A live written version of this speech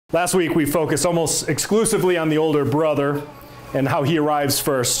Last week we focused almost exclusively on the older brother and how he arrives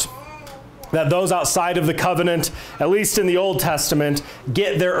first. That those outside of the covenant, at least in the Old Testament,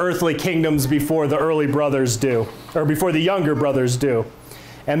 get their earthly kingdoms before the early brothers do, or before the younger brothers do.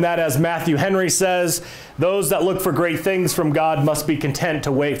 And that, as Matthew Henry says, those that look for great things from God must be content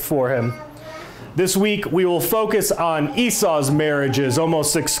to wait for him. This week we will focus on Esau's marriages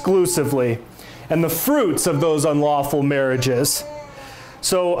almost exclusively and the fruits of those unlawful marriages.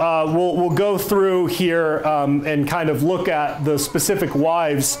 So we'll go through here and kind of look at the specific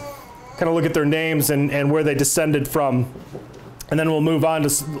wives, kind of look at their names and where they descended from. And then we'll move on to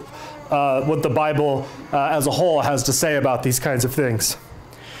what the Bible as a whole has to say about these kinds of things.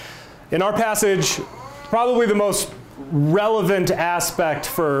 In our passage, probably the most relevant aspect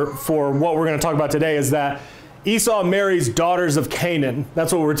for what we're going to talk about today is that Esau marries daughters of Canaan.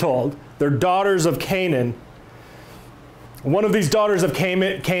 That's what we're told. They're daughters of Canaan. One of these daughters of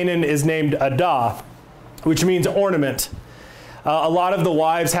Canaan is named Adah, which means ornament. A lot of the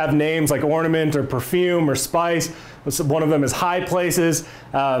wives have names like ornament or perfume or spice. One of them is high places.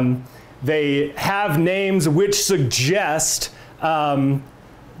 They have names which suggest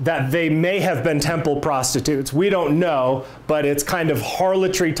that they may have been temple prostitutes. We don't know, but it's kind of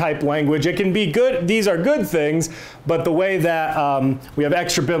harlotry type language. It can be good. These are good things, but the way that we have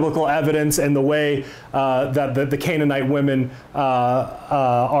extra biblical evidence and the way that the Canaanite women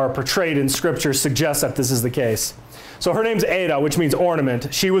are portrayed in Scripture suggests that this is the case. So her name's Adah, which means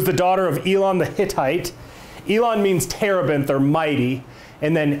ornament. She was the daughter of Elon the Hittite. Elon means terebinth or mighty.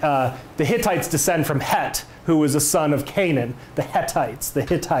 And then the Hittites descend from Het, who was a son of Canaan. The Hittites.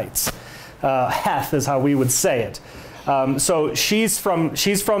 Heth is how we would say it. So she's from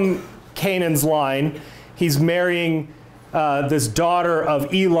Canaan's line. He's marrying this daughter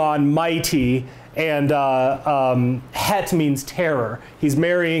of Elon, mighty, and Het means terror. He's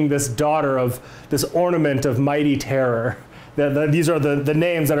marrying this daughter of this ornament of mighty terror. These are the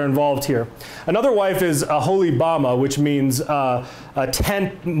names that are involved here. Another wife is Aholibama, which means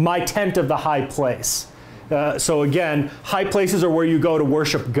my tent of the high place. So again, high places are where you go to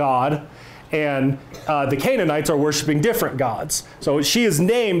worship God, and the Canaanites are worshiping different gods. So she is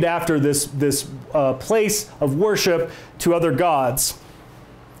named after this place of worship to other gods.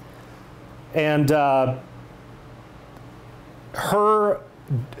 And we're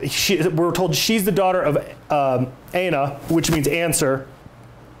told she's the daughter of Anah, which means answer,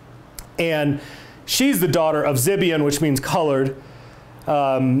 and she's the daughter of Zibeon, which means colored,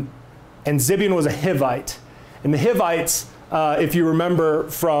 and Zibeon was a Hivite. And the Hivites, if you remember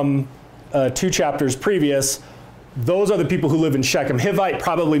from 2 chapters previous, those are the people who live in Shechem. Hivite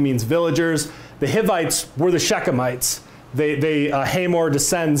probably means villagers. The Hivites were the Shechemites. Hamor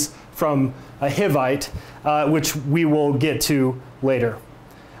descends from a Hivite, which we will get to later.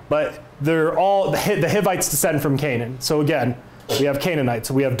 But they're all, the Hivites descend from Canaan. So again, we have Canaanites.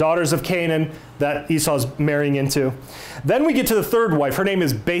 We have daughters of Canaan that Esau's marrying into. Then we get to the third wife. Her name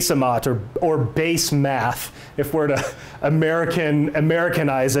is Basemot, or Basemath, if we're to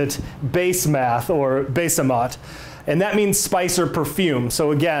Americanize it, Basemath or Basemot. And that means spice or perfume.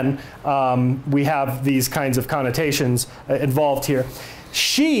 So again, we have these kinds of connotations involved here.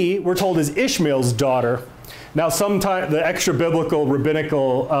 She, we're told, is Ishmael's daughter. Now, sometimes the extra biblical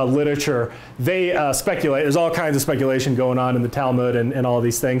rabbinical literature, they speculate. There's all kinds of speculation going on in the Talmud and all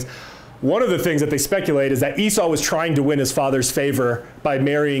these things. One of the things that they speculate is that Esau was trying to win his father's favor by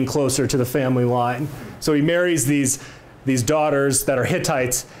marrying closer to the family line. So he marries these daughters that are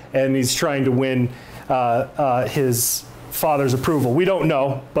Hittites, and he's trying to win his father's approval. We don't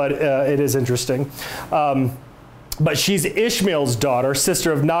know, but it is interesting. But she's Ishmael's daughter,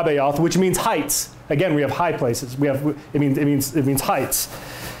 sister of Nabaioth, which means heights. Again, we have high places. It means heights.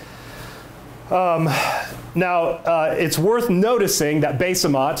 Now, it's worth noticing that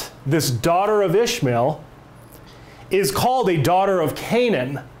Basemot, this daughter of Ishmael, is called a daughter of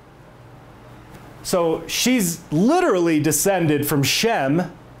Canaan. So she's literally descended from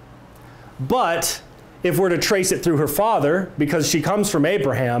Shem, but if we're to trace it through her father, because she comes from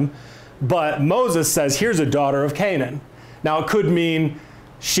Abraham, but Moses says, here's a daughter of Canaan. Now, it could mean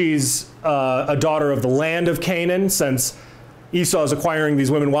she's a daughter of the land of Canaan, since Esau is acquiring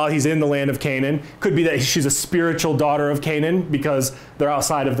these women while he's in the land of Canaan. Could be that she's a spiritual daughter of Canaan because they're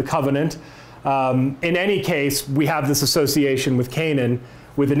outside of the covenant. In any case, we have this association with Canaan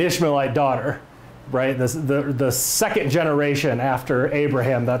with an Ishmaelite daughter, right? The second generation after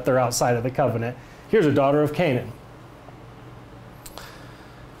Abraham that they're outside of the covenant. Here's a daughter of Canaan.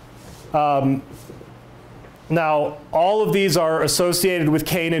 Now, all of these are associated with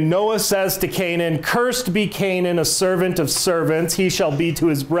Canaan. Noah says to Canaan, "Cursed be Canaan, a servant of servants. He shall be to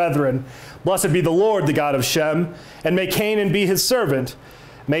his brethren. Blessed be the Lord, the God of Shem, and may Canaan be his servant.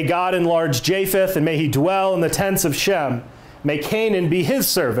 May God enlarge Japheth, and may he dwell in the tents of Shem. May Canaan be his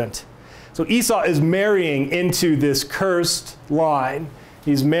servant." So Esau is marrying into this cursed line.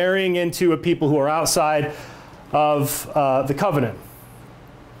 He's marrying into a people who are outside of the covenant.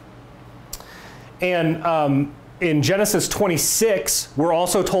 And in Genesis 26, we're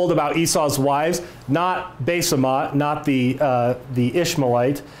also told about Esau's wives, not Basemot, not the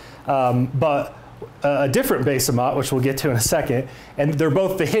Ishmaelite, but a different Basemot, which we'll get to in a second. And they're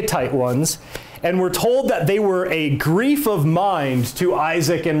both the Hittite ones. And we're told that they were a grief of mind to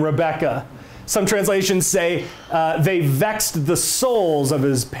Isaac and Rebekah. Some translations say they vexed the souls of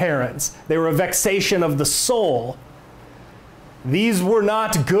his parents. They were a vexation of the soul. These were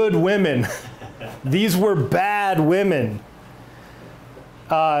not good women. These were bad women.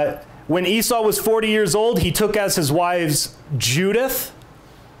 When Esau was 40 years old, he took as his wives Judith,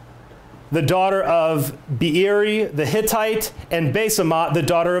 the daughter of Beeri the Hittite, and Basemot, the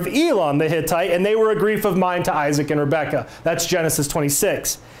daughter of Elon the Hittite, and they were a grief of mind to Isaac and Rebekah. That's Genesis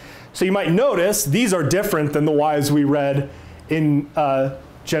 26. So you might notice these are different than the wives we read in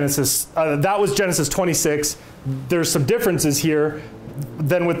Genesis. That was Genesis 26. There's some differences here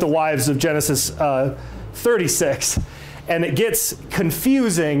than with the wives of Genesis 36. And it gets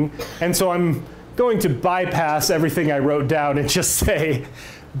confusing, and so I'm going to bypass everything I wrote down and just say,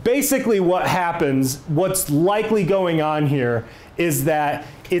 basically what happens, what's likely going on here is that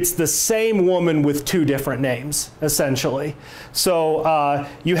it's the same woman with two different names, essentially. So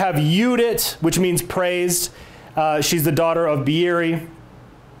you have Judith, which means praised. She's the daughter of Beeri.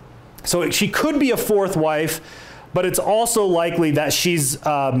 So she could be a fourth wife, but it's also likely that she's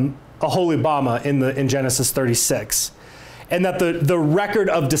a Holibama in Genesis 36. And that the record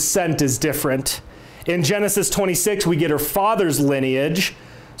of descent is different. In Genesis 26, we get her father's lineage.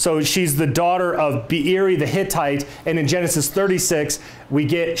 So she's the daughter of Beeri the Hittite, and in Genesis 36,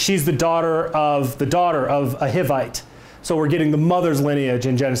 she's the daughter of a Hivite. So we're getting the mother's lineage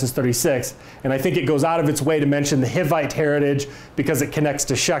in Genesis 36. And I think it goes out of its way to mention the Hivite heritage because it connects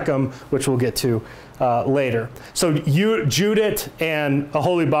to Shechem, which we'll get to later. So Judith and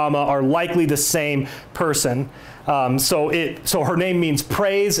Aholibama are likely the same person. So her name means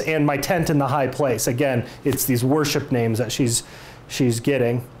praise and my tent in the high place. Again, it's these worship names that she's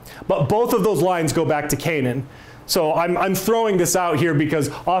getting. But both of those lines go back to Canaan. So I'm throwing this out here because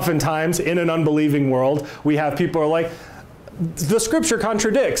oftentimes in an unbelieving world, we have people who are like, the scripture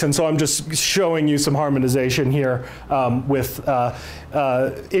contradicts. And so I'm just showing you some harmonization here with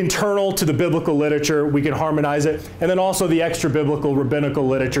internal to the biblical literature. We can harmonize it. And then also the extra biblical rabbinical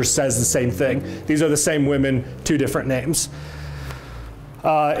literature says the same thing. These are the same women, two different names.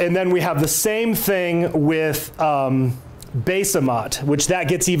 And then we have the same thing with Basemot, which that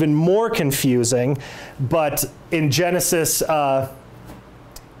gets even more confusing. But in Genesis,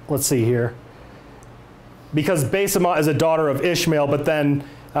 let's see here. Because Basemot is a daughter of Ishmael, but then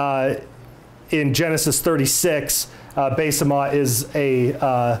in Genesis 36, Basemot is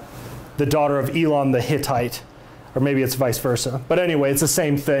the daughter of Elon the Hittite. Or maybe it's vice versa. But anyway, it's the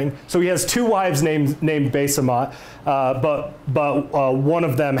same thing. So he has two wives named Basemot, but one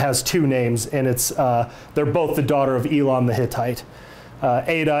of them has two names, and they're both the daughter of Elon the Hittite.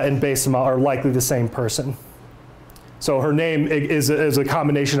 Ada and Basemot are likely the same person. So her name is a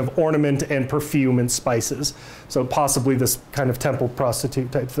combination of ornament and perfume and spices. So possibly this kind of temple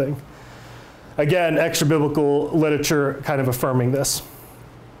prostitute type thing. Again, extra biblical literature kind of affirming this.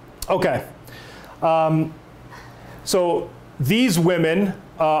 Okay. So these women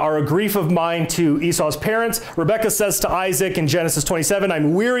are a grief of mine to Esau's parents. Rebekah says to Isaac in Genesis 27,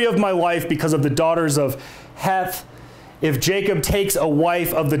 "I'm weary of my life because of the daughters of Heth. If Jacob takes a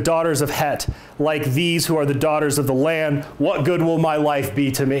wife of the daughters of Heth, like these who are the daughters of the land, what good will my life be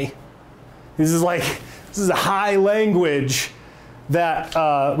to me?" This is high language that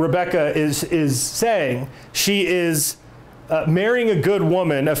Rebekah is saying. She is marrying a good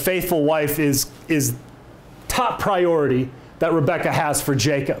woman, a faithful wife is top priority that Rebekah has for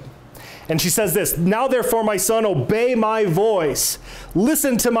Jacob. And she says this, "Now therefore, my son, obey my voice.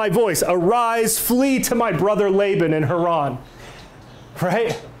 Listen to my voice. Arise, flee to my brother Laban in Haran."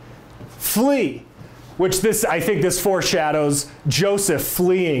 Right? Flee. Which I think this foreshadows Joseph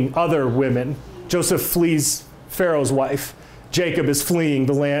fleeing other women. Joseph flees Pharaoh's wife. Jacob is fleeing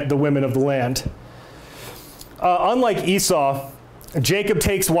the women of the land. Unlike Esau, Jacob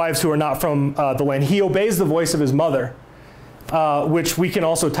takes wives who are not from the land. He obeys the voice of his mother, which we can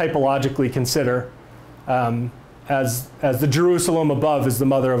also typologically consider as the Jerusalem above is the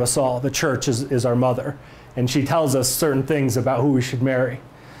mother of us all. The church is our mother. And she tells us certain things about who we should marry.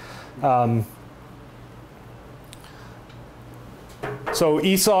 So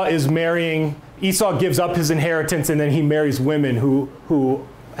Esau gives up his inheritance, and then he marries women who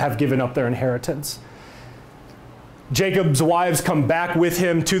have given up their inheritance. Jacob's wives come back with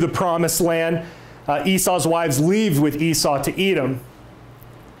him to the promised land. Esau's wives leave with Esau to Edom.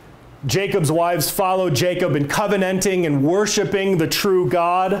 Jacob's wives follow Jacob in covenanting and worshiping the true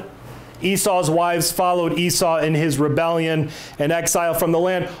God. Esau's wives followed Esau in his rebellion and exile from the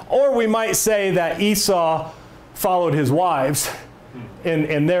land. Or we might say that Esau followed his wives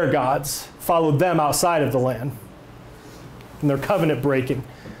in their gods, followed them outside of the land in their covenant breaking.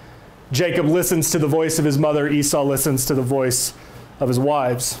 Jacob listens to the voice of his mother. Esau listens to the voice of his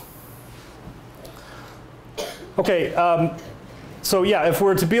wives. Okay, so yeah, if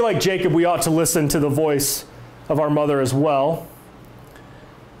we're to be like Jacob, we ought to listen to the voice of our mother as well.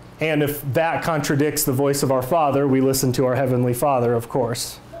 And if that contradicts the voice of our Father, we listen to our Heavenly Father, of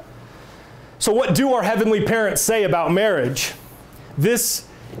course. So what do our heavenly parents say about marriage? This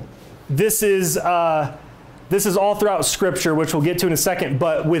is all throughout Scripture, which we'll get to in a second.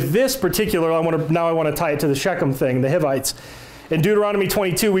 But with this particular, I want to tie it to the Shechem thing, the Hivites. In Deuteronomy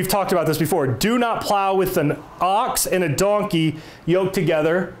 22, we've talked about this before. Do not plow with an ox and a donkey yoked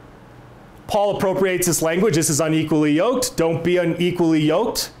together. Paul appropriates this language. This is unequally yoked. Don't be unequally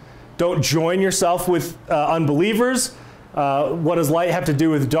yoked. Don't join yourself with unbelievers. What does light have to do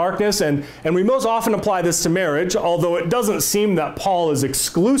with darkness? And we most often apply this to marriage, although it doesn't seem that Paul is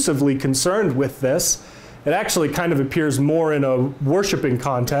exclusively concerned with this. It actually kind of appears more in a worshiping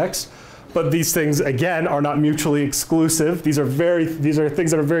context. But these things, again, are not mutually exclusive. These are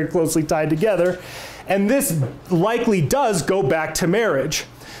things that are very closely tied together. And this likely does go back to marriage.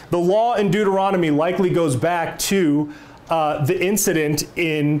 The law in Deuteronomy likely goes back to the incident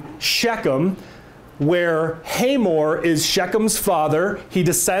in Shechem, where Hamor is Shechem's father. He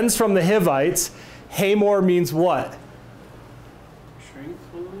descends from the Hivites. Hamor means what? Strength.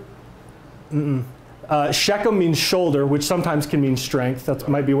 Shechem means shoulder, which sometimes can mean strength. That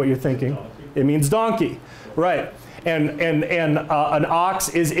might be what you're thinking. It means donkey, right? And an ox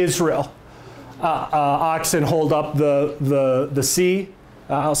is Israel. Oxen hold up the sea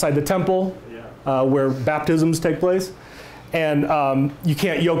outside the temple, where baptisms take place. And you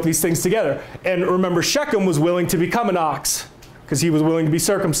can't yoke these things together. And remember, Shechem was willing to become an ox because he was willing to be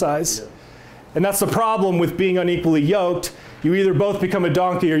circumcised. And that's the problem with being unequally yoked. You either both become a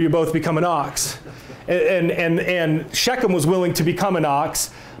donkey or you both become an ox. And Shechem was willing to become an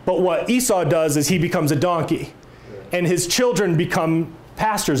ox, but what Esau does is he becomes a donkey. And his children become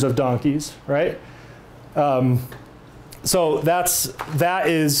pastors of donkeys, right? So that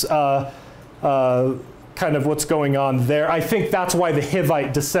is kind of what's going on there. I think that's why the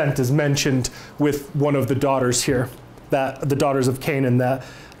Hivite descent is mentioned with one of the daughters here, the daughters of Canaan that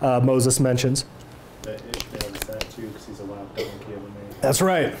Moses mentions. That Ishmael is that too, because he's a wild donkey of a man. That's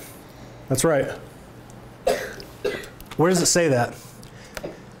right. That's right. Where does it say that?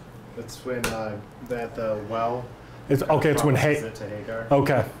 That's when that the well. It's when it to Hagar.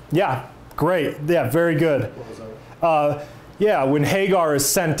 Okay. Yeah. Great. Yeah. Very good. What was that? Yeah. When Hagar is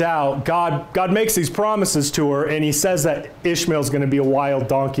sent out, God makes these promises to her, and He says that Ishmael's going to be a wild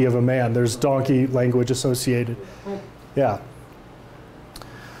donkey of a man. There's donkey language associated. Yeah.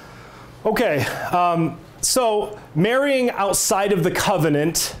 Okay. So marrying outside of the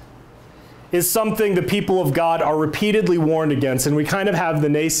covenant is something the people of God are repeatedly warned against, and we kind of have the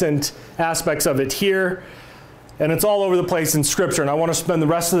nascent aspects of it here, and it's all over the place in Scripture, and I want to spend the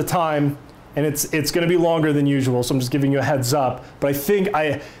rest of the time, and it's going to be longer than usual, so I'm just giving you a heads up, but I think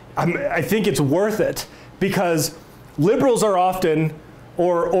it's worth it, because liberals are often,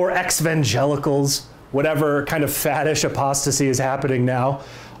 or ex-evangelicals, whatever kind of faddish apostasy is happening now,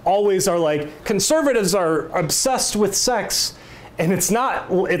 always are like, conservatives are obsessed with sex. And it's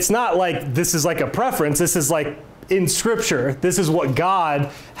not like this is like a preference. This is like in Scripture. This is what God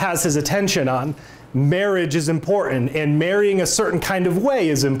has His attention on. Marriage is important, and marrying a certain kind of way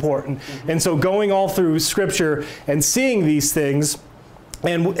is important. And so going all through Scripture and seeing these things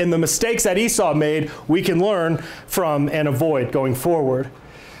and the mistakes that Esau made, we can learn from and avoid going forward.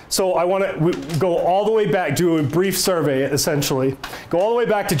 So I want to go all the way back, do a brief survey essentially. Go all the way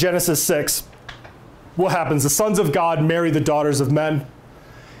back to Genesis 6. What happens? The sons of God marry the daughters of men.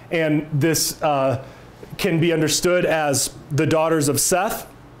 And this can be understood as the daughters of Seth,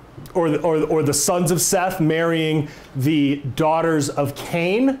 or the sons of Seth marrying the daughters of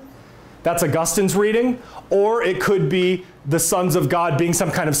Cain. That's Augustine's reading. Or it could be the sons of God being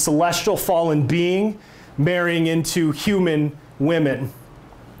some kind of celestial fallen being marrying into human women.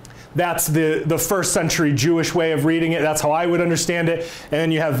 That's the first century Jewish way of reading it. That's how I would understand it. And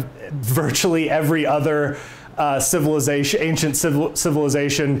then you have virtually every other ancient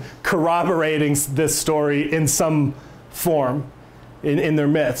civilization corroborating this story in some form in their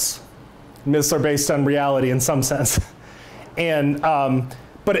myths. Myths are based on reality in some sense. And,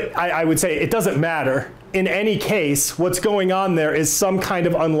 but I would say it doesn't matter. In any case, what's going on there is some kind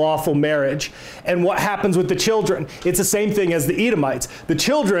of unlawful marriage. And what happens with the children? It's the same thing as the Edomites. The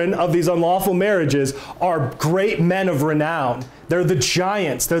children of these unlawful marriages are great men of renown. They're the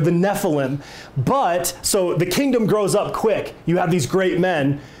giants. They're the Nephilim. But, so the kingdom grows up quick. You have these great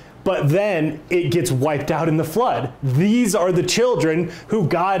men, but then it gets wiped out in the flood. These are the children who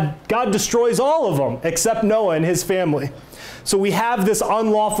God destroys all of them, except Noah and his family. So we have this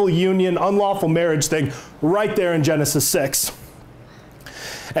unlawful union, unlawful marriage thing right there in Genesis 6.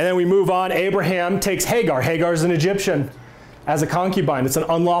 And then we move on. Abraham takes Hagar. Hagar's an Egyptian as a concubine. It's an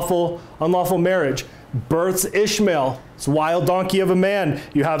unlawful marriage. Births Ishmael. It's a wild donkey of a man.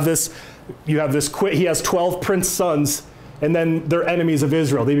 He has 12 prince sons, and then they're enemies of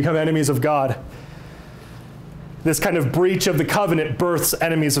Israel. They become enemies of God. This kind of breach of the covenant births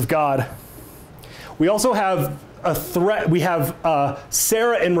enemies of God. We also have a threat. We have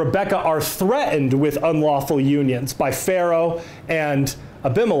Sarah and Rebekah are threatened with unlawful unions by Pharaoh and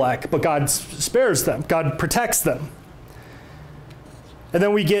Abimelech, but God spares them. God protects them. And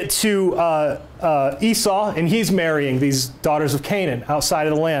then we get to Esau, and he's marrying these daughters of Canaan outside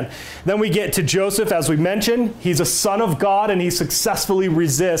of the land. Then we get to Joseph, as we mentioned. He's a son of God, and he successfully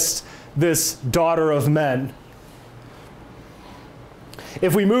resists this daughter of men.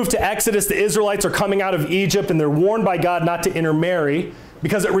 If we move to Exodus, the Israelites are coming out of Egypt, and they're warned by God not to intermarry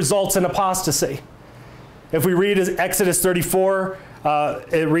because it results in apostasy. If we read Exodus 34,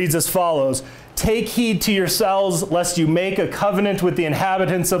 it reads as follows: "Take heed to yourselves, lest you make a covenant with the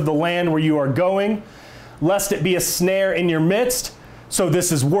inhabitants of the land where you are going, lest it be a snare in your midst." So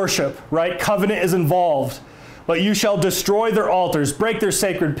this is worship, right? Covenant is involved. "But you shall destroy their altars, break their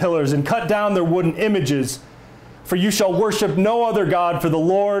sacred pillars, and cut down their wooden images. For you shall worship no other God, for the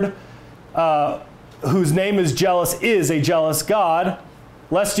Lord, whose name is a jealous God,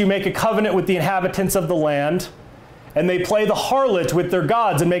 lest you make a covenant with the inhabitants of the land, and they play the harlot with their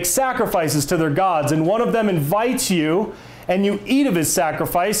gods and make sacrifices to their gods. And one of them invites you, and you eat of his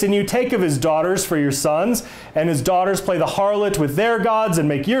sacrifice, and you take of his daughters for your sons, and his daughters play the harlot with their gods, and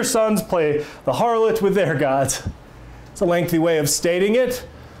make your sons play the harlot with their gods." It's a lengthy way of stating it,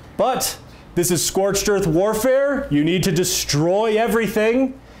 but this is scorched earth warfare. You need to destroy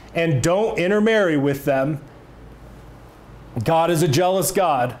everything and don't intermarry with them. God is a jealous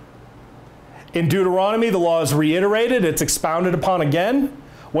God. In Deuteronomy, the law is reiterated. It's expounded upon again.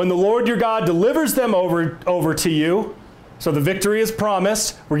 When the Lord your God delivers them over to you, so the victory is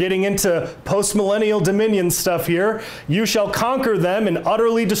promised. We're getting into post-millennial dominion stuff here. "You shall conquer them and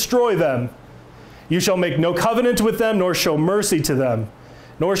utterly destroy them. You shall make no covenant with them, nor show mercy to them.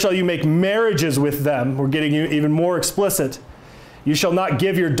 Nor shall you make marriages with them." We're getting even more explicit. "You shall not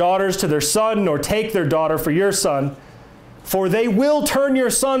give your daughters to their son, nor take their daughter for your son. For they will turn your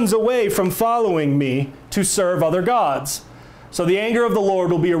sons away from following me to serve other gods. So the anger of the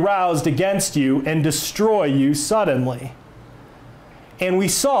Lord will be aroused against you and destroy you suddenly." And we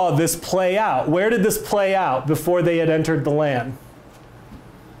saw this play out. Where did this play out before they had entered the land?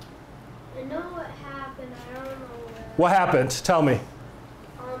 I know what happened. I don't know where. What happened? Tell me.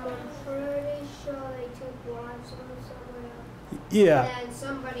 I'm pretty sure they took wives from somewhere else. Yeah. And then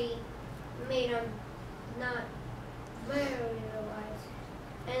somebody made them not marry their wives,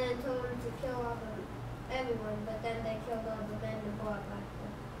 and then told them to kill everyone. But then they killed all the men and brought back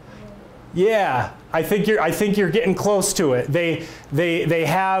the. Yeah, I think you're getting close to it. They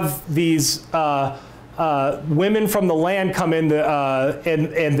have these women from the land come in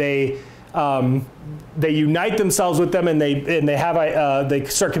and they unite themselves with them, and they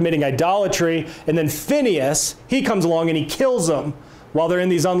start committing idolatry. And then Phineas, he comes along and he kills them while they're in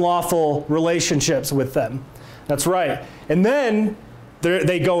these unlawful relationships with them. That's right. And then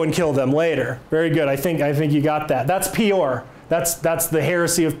they go and kill them later. Very good. I think you got that. That's Peor. That's the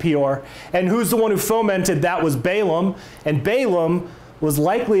heresy of Peor. And who's the one who fomented that was Balaam. And Balaam was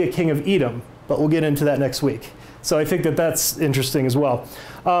likely a king of Edom, but we'll get into that next week. So I think that's interesting as well.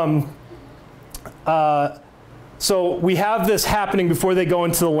 So we have this happening before they go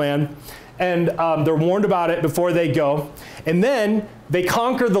into the land. and they're warned about it before they go. And then they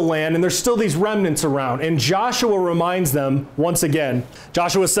conquer the land, and there's still these remnants around. And Joshua reminds them once again.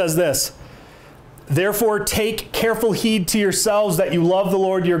 Joshua says this, "Therefore take careful heed to yourselves that you love the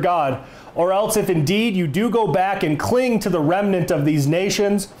Lord your God, or else if indeed you do go back and cling to the remnant of these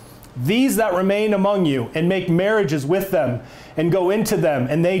nations, these that remain among you, and make marriages with them, and go into them,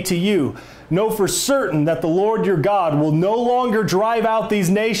 and they to you, know for certain that the Lord your God will no longer drive out these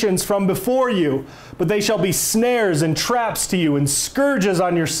nations from before you, but they shall be snares and traps to you, and scourges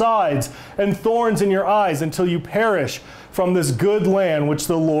on your sides, and thorns in your eyes, until you perish from this good land which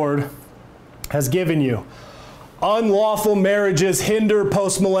the Lord has given you." Unlawful marriages hinder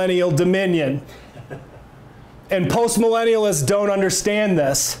postmillennial dominion. And postmillennialists don't understand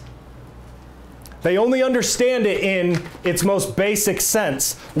this. They only understand it in its most basic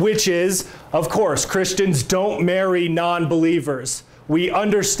sense, which is, of course, Christians don't marry non-believers. We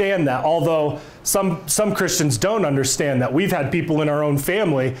understand that, although some Christians don't understand that. We've had people in our own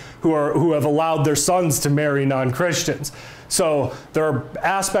family who have allowed their sons to marry non-Christians. So there are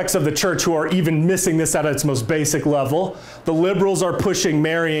aspects of the church who are even missing this at its most basic level. The liberals are pushing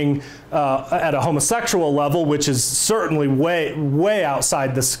marrying at a homosexual level, which is certainly way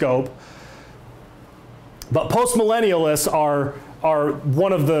outside the scope. But postmillennialists are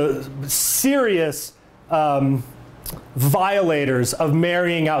one of the serious violators of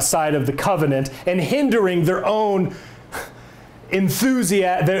marrying outside of the covenant and hindering their own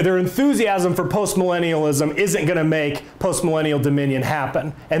their enthusiasm for postmillennialism isn't going to make postmillennial dominion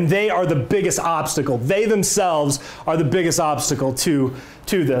happen. And they are the biggest obstacle. They themselves are the biggest obstacle to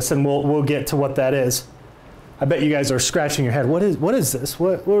this, and we'll get to what that is. I bet you guys are scratching your head. What is this?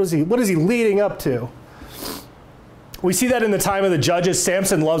 What is he leading up to? We see that in the time of the judges.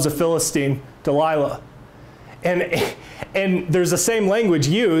 Samson loves a Philistine, Delilah. And there's the same language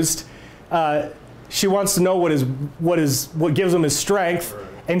used. She wants to know what gives him his strength,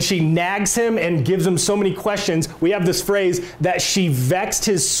 and she nags him and gives him so many questions. We have this phrase that she vexed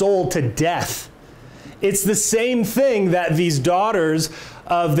his soul to death. It's the same thing that these daughters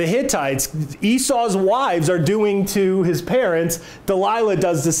of the Hittites, Esau's wives, are doing to his parents. Delilah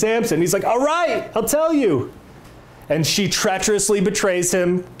does to Samson. He's like, "All right, I'll tell you." And she treacherously betrays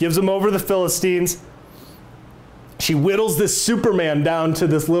him, gives him over to the Philistines. She whittles this Superman down to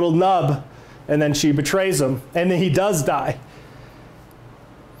this little nub, and then she betrays him. And then he does die.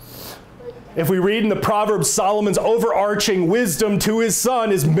 If we read in the Proverbs, Solomon's overarching wisdom to his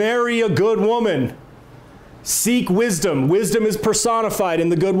son is marry a good woman. Seek wisdom. Wisdom is personified in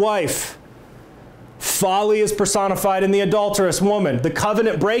the good wife. Folly is personified in the adulterous woman, the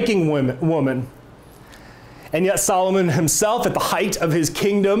covenant-breaking woman. And yet Solomon himself, at the height of his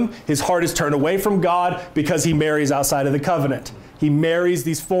kingdom, his heart is turned away from God because he marries outside of the covenant. He marries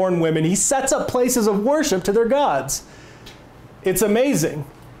these foreign women. He sets up places of worship to their gods. It's amazing.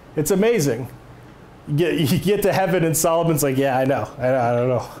 It's amazing. You get to heaven and Solomon's like, "Yeah, I know. I don't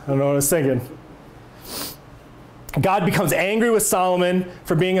know what I was thinking." God becomes angry with Solomon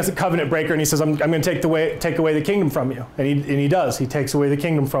for being a covenant breaker, and he says, I'm going to take away the kingdom from you. And he does. He takes away the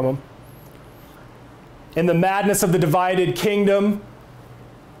kingdom from him. In the madness of the divided kingdom,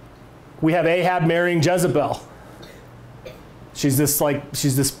 we have Ahab marrying Jezebel. She's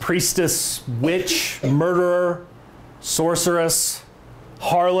this priestess, witch, murderer, sorceress,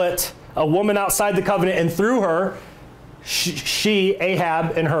 harlot, a woman outside the covenant, and through her,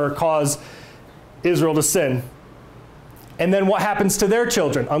 Ahab, and her cause Israel to sin. And then what happens to their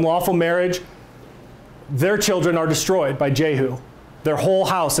children? Unlawful marriage. Their children are destroyed by Jehu. Their whole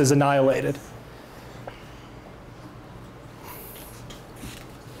house is annihilated.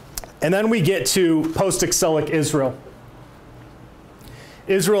 And then we get to post-exilic Israel.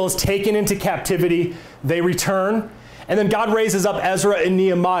 Israel is taken into captivity. They return. And then God raises up Ezra and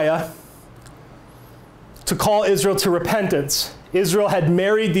Nehemiah to call Israel to repentance. Israel had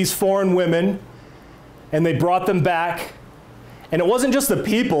married these foreign women, and they brought them back. And it wasn't just the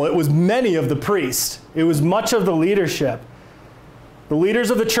people. It was many of the priests. It was much of the leadership. The leaders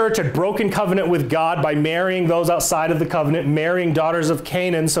of the church had broken covenant with God by marrying those outside of the covenant, marrying daughters of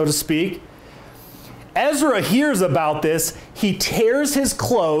Canaan, so to speak. Ezra hears about this. He tears his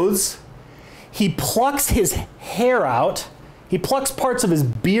clothes. He plucks his hair out. He plucks parts of his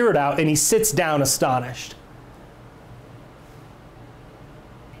beard out, and he sits down astonished.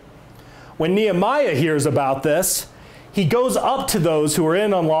 When Nehemiah hears about this, he goes up to those who are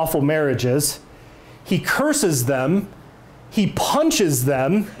in unlawful marriages. He curses them. He punches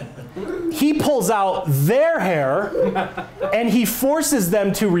them. He pulls out their hair, and he forces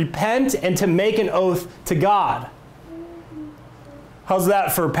them to repent and to make an oath to God. How's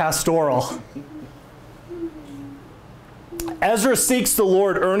that for pastoral? Ezra seeks the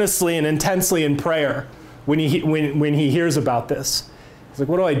Lord earnestly and intensely in prayer when he hears about this. He's like,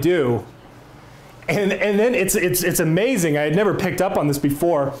 what do I do? And then it's amazing. I had never picked up on this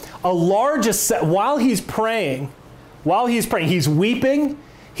before. While he's praying, he's weeping,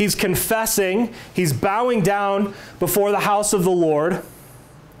 he's confessing, he's bowing down before the house of the Lord.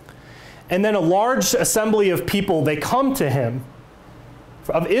 And then a large assembly of people, they come to him,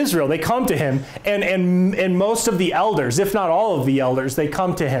 of Israel, they come to him, and most of the elders, if not all of the elders, they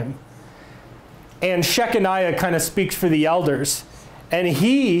come to him. And Shechaniah kind of speaks for the elders. And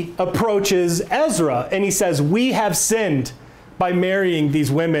he approaches Ezra and he says, we have sinned by marrying these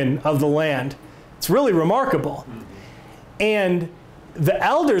women of the land. It's really remarkable. And the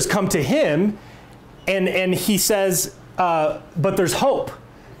elders come to him and he says, but there's hope.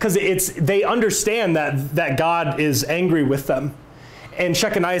 Because they understand that God is angry with them. And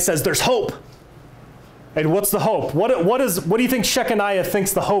Shechaniah says, there's hope. And what's the hope? What do you think Shechaniah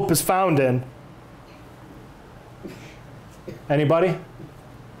thinks the hope is found in? Anybody?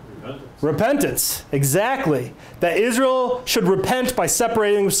 Repentance. Exactly. That Israel should repent by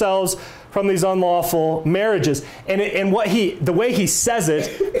separating themselves from these unlawful marriages. And the way he says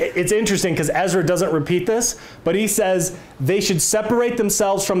it's interesting because Ezra doesn't repeat this, but he says they should separate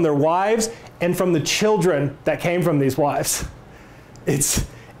themselves from their wives and from the children that came from these wives. It's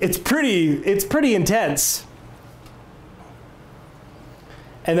pretty intense.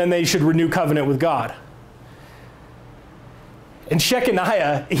 And then they should renew covenant with God. And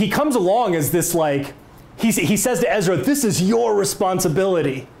Shechaniah, he comes along as this he says to Ezra, this is your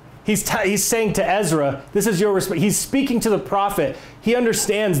responsibility. He's saying to Ezra, this is your responsibility. He's speaking to the prophet. He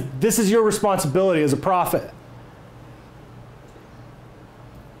understands this is your responsibility as a prophet.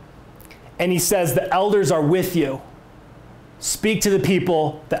 And he says, the elders are with you. Speak to the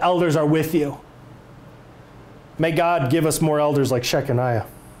people, the elders are with you. May God give us more elders like Shechaniah.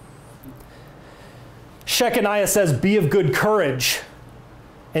 Shechaniah says, be of good courage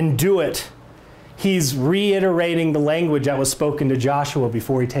and do it. He's reiterating the language that was spoken to Joshua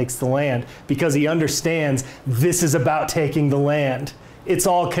before he takes the land because he understands this is about taking the land. It's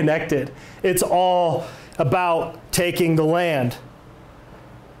all connected. It's all about taking the land.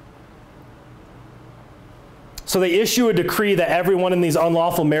 So they issue a decree that everyone in these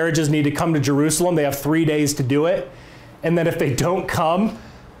unlawful marriages need to come to Jerusalem. They have 3 days to do it. And then if they don't come,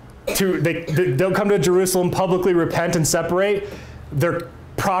 they'll come to Jerusalem, publicly repent and separate. Their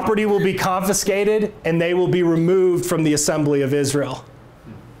property will be confiscated and they will be removed from the assembly of Israel.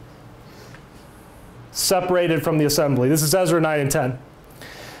 Separated from the assembly. This is Ezra 9 and 10.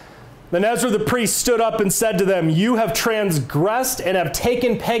 Then Ezra the priest stood up and said to them, you have transgressed and have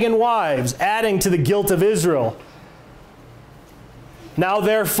taken pagan wives, adding to the guilt of Israel. Now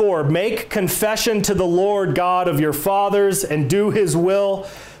therefore, make confession to the Lord God of your fathers and do his will.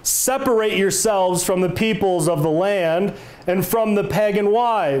 Separate yourselves from the peoples of the land and from the pagan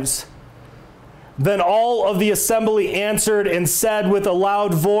wives. Then all of the assembly answered and said with a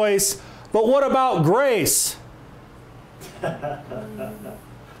loud voice, but what about grace?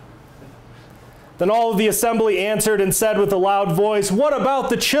 Then all of the assembly answered and said with a loud voice, what about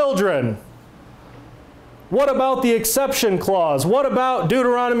the children? What about the exception clause? What about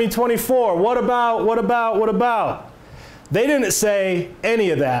Deuteronomy 24? What about? They didn't say any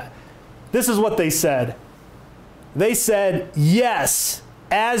of that. This is what they said. They said, yes,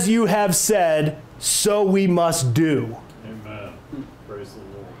 as you have said, so we must do. Amen. Praise the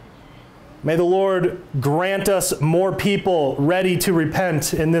Lord. May the Lord grant us more people ready to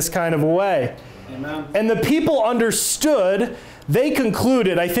repent in this kind of a way. Amen. And the people understood. They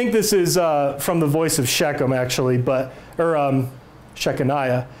concluded, I think this is from the voice of Shechem actually,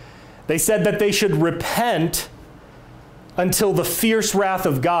 Shechaniah. They said that they should repent until the fierce wrath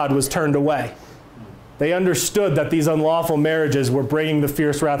of God was turned away. They understood that these unlawful marriages were bringing the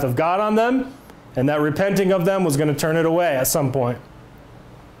fierce wrath of God on them, and that repenting of them was going to turn it away at some point.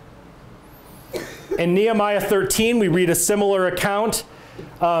 In Nehemiah 13, we read a similar account,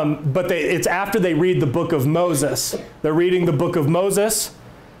 but it's after they read the book of Moses. They're reading the book of Moses,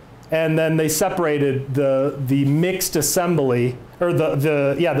 and then they separated the mixed assembly, or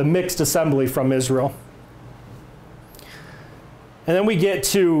the mixed assembly from Israel. And then we get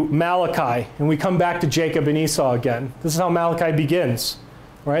to Malachi, and we come back to Jacob and Esau again. This is how Malachi begins,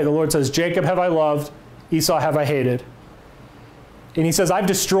 right? The Lord says, Jacob have I loved, Esau have I hated. And he says, I've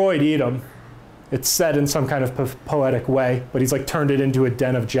destroyed Edom. It's said in some kind of poetic way, but he's like turned it into a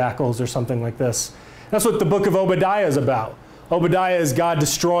den of jackals or something like this. That's what the book of Obadiah is about. Obadiah is God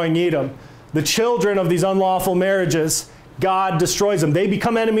destroying Edom. The children of these unlawful marriages God destroys them. They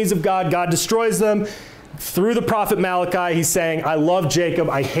become enemies of God. God destroys them. Through the prophet Malachi, he's saying, I love Jacob,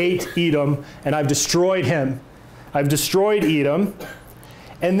 I hate Edom, and I've destroyed him. I've destroyed Edom.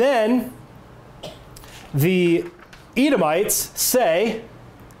 And then the Edomites say,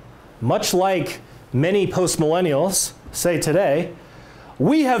 much like many postmillennials say today,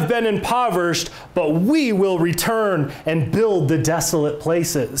 we have been impoverished, but we will return and build the desolate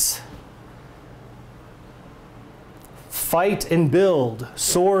places. Fight and build,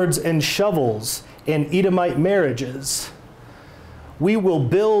 swords and shovels, and Edomite marriages. We will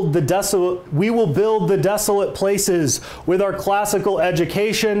build the desolate places with our classical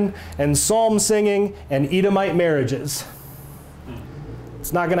education and psalm singing and Edomite marriages.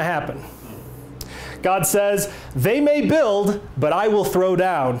 It's not going to happen. God says, they may build, but I will throw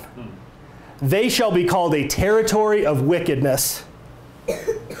down. They shall be called a territory of wickedness.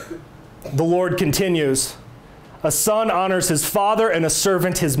 The Lord continues, a son honors his father and a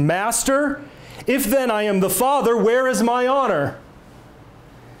servant his master. If then I am the father, where is my honor?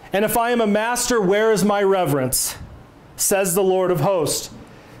 And if I am a master, where is my reverence? Says the Lord of hosts,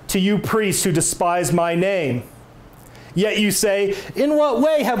 to you priests who despise my name. Yet you say, in what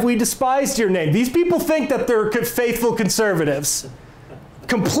way have we despised your name? These people think that they're faithful conservatives,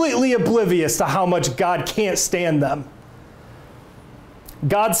 completely oblivious to how much God can't stand them.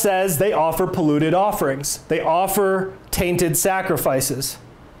 God says they offer polluted offerings. They offer tainted sacrifices.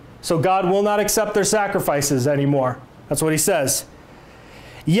 So God will not accept their sacrifices anymore. That's what he says.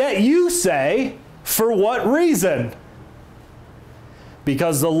 Yet you say, for what reason?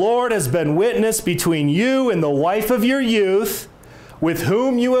 Because the Lord has been witness between you and the wife of your youth, with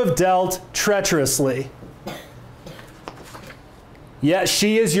whom you have dealt treacherously. Yet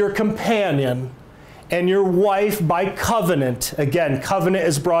she is your companion and your wife by covenant. Again, covenant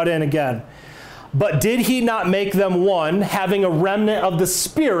is brought in again. But did he not make them one, having a remnant of the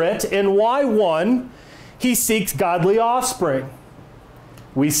Spirit? And why one? He seeks godly offspring.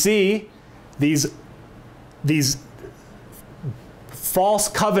 We see these false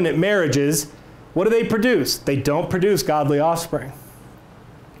covenant marriages. What do they produce? They don't produce godly offspring.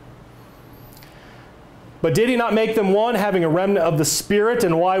 But did he not make them one, having a remnant of the Spirit?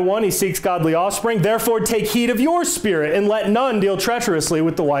 And why one? He seeks godly offspring. Therefore take heed of your spirit, and let none deal treacherously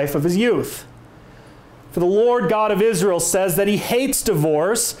with the wife of his youth. For the Lord God of Israel says that he hates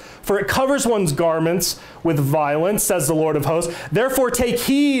divorce, for it covers one's garments with violence, says the Lord of hosts. Therefore take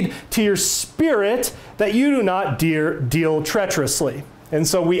heed to your spirit, that you do not deal treacherously. And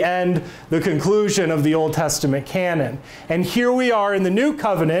so we end the conclusion of the Old Testament canon. And here we are in the New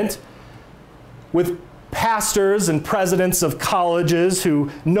Covenant with pastors and presidents of colleges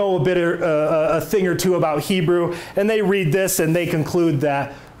who know a thing or two about Hebrew, and they read this and they conclude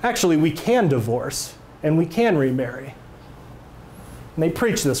that actually we can divorce and we can remarry. And they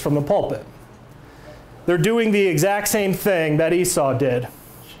preach this from the pulpit. They're doing the exact same thing that Esau did.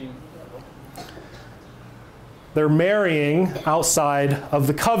 They're marrying outside of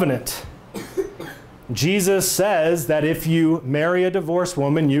the covenant. Jesus says that if you marry a divorced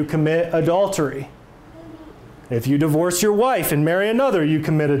woman, you commit adultery. If you divorce your wife and marry another, you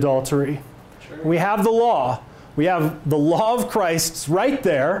commit adultery. Sure. We have the law. We have the law of Christ right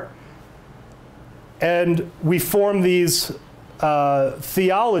there. And we form these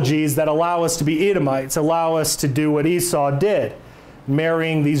theologies that allow us to be Edomites, allow us to do what Esau did,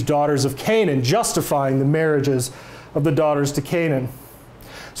 marrying these daughters of Canaan, justifying the marriages of the daughters to Canaan.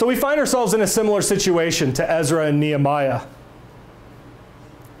 So we find ourselves in a similar situation to Ezra and Nehemiah,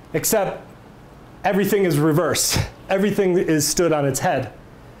 except everything is reversed. Everything is stood on its head.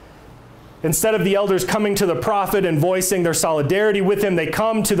 Instead of the elders coming to the prophet and voicing their solidarity with him, they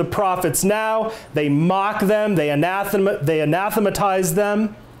come to the prophets now. They mock them. They anathematize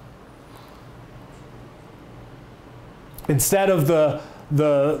them. Instead of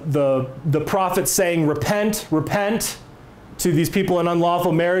the prophets saying, repent, repent, to these people in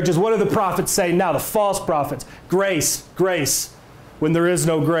unlawful marriages, what do the prophets say now? The false prophets, grace, grace, when there is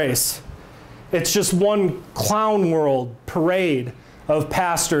no grace. It's just one clown world parade of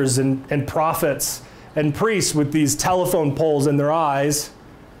pastors and prophets and priests with these telephone poles in their eyes,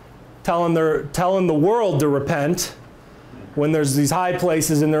 telling the world to repent when there's these high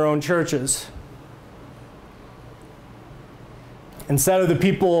places in their own churches. Instead of the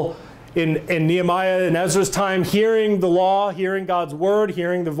people in Nehemiah and Ezra's time hearing the law, hearing God's word,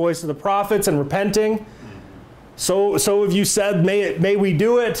 hearing the voice of the prophets and repenting, so have you said, may we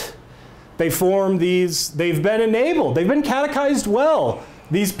do it? They form these, they've been enabled, they've been catechized well.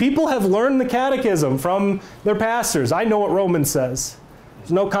 These people have learned the catechism from their pastors. I know what Romans says.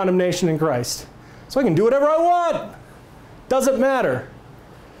 There's no condemnation in Christ. So I can do whatever I want. Doesn't matter.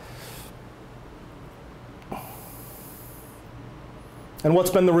 And what's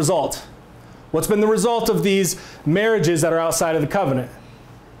been the result? What's been the result of these marriages that are outside of the covenant?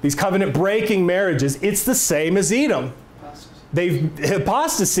 These covenant-breaking marriages, it's the same as Edom. They've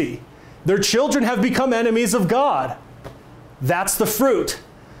apostasy. Their children have become enemies of God. That's the fruit.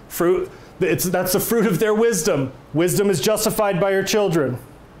 That's the fruit of their wisdom. Wisdom is justified by your children.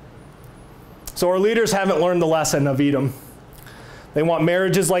 So our leaders haven't learned the lesson of Edom. They want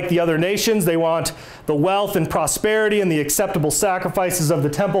marriages like the other nations. They want the wealth and prosperity and the acceptable sacrifices of the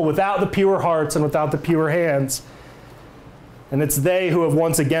temple without the pure hearts and without the pure hands. And it's they who have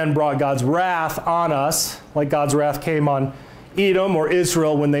once again brought God's wrath on us, like God's wrath came on Edom or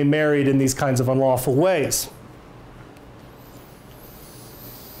Israel when they married in these kinds of unlawful ways.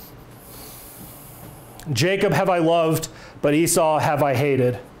 Jacob have I loved, but Esau have I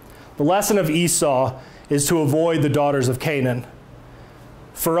hated. The lesson of Esau is to avoid the daughters of Canaan.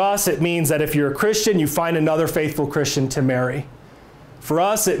 For us, it means that if you're a Christian, you find another faithful Christian to marry. For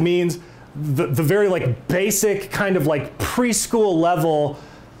us, it means the very like basic kind of like preschool level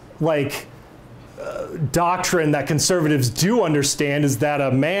like doctrine that conservatives do understand is that a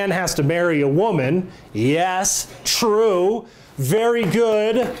man has to marry a woman. Yes, true, very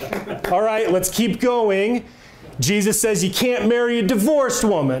good. All right, let's keep going. Jesus says you can't marry a divorced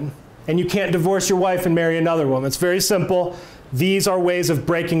woman, and you can't divorce your wife and marry another woman. It's very simple. These are ways of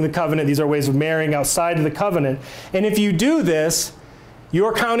breaking the covenant. These are ways of marrying outside of the covenant. And if you do this,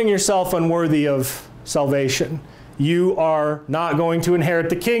 you're counting yourself unworthy of salvation. You are not going to inherit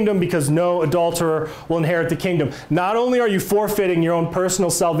the kingdom because no adulterer will inherit the kingdom. Not only are you forfeiting your own personal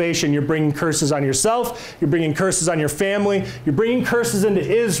salvation, you're bringing curses on yourself, you're bringing curses on your family, you're bringing curses into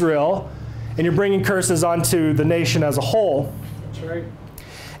Israel, and you're bringing curses onto the nation as a whole. That's right.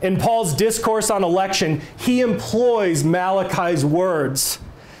 In Paul's discourse on election, he employs Malachi's words.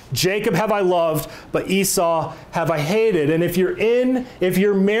 Jacob have I loved, but Esau have I hated. And if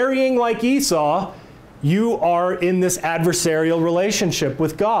you're marrying like Esau, you are in this adversarial relationship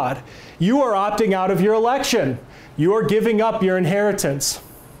with God. You are opting out of your election. You are giving up your inheritance.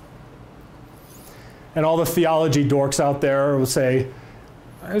 And all the theology dorks out there will say,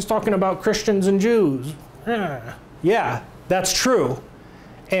 I was talking about Christians and Jews. Yeah, that's true.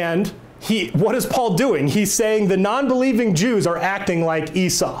 And what is Paul doing? He's saying the non-believing Jews are acting like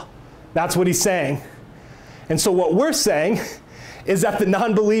Esau. That's what he's saying. And so what we're saying is that the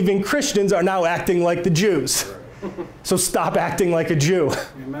non-believing Christians are now acting like the Jews. So stop acting like a Jew.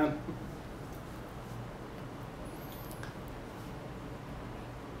 Amen.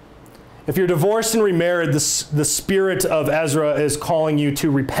 If you're divorced and remarried, the spirit of Ezra is calling you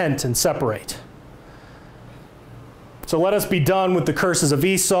to repent and separate. So let us be done with the curses of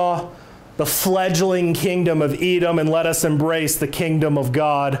Esau, the fledgling kingdom of Edom, and let us embrace the kingdom of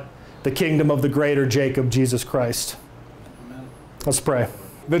God, the kingdom of the greater Jacob, Jesus Christ. Amen. Let's pray.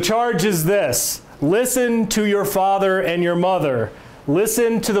 The charge is this: listen to your father and your mother.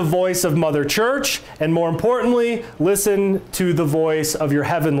 Listen to the voice of Mother Church, and more importantly, listen to the voice of your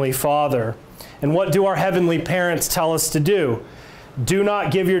heavenly Father. And what do our heavenly parents tell us to do? Do not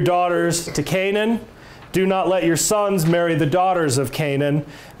give your daughters to Canaan. Do not let your sons marry the daughters of Canaan.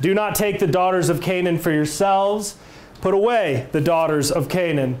 Do not take the daughters of Canaan for yourselves. Put away the daughters of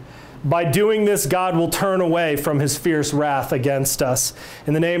Canaan. By doing this, God will turn away from his fierce wrath against us.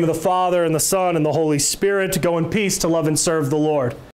 In the name of the Father, and the Son, and the Holy Spirit, go in peace to love and serve the Lord.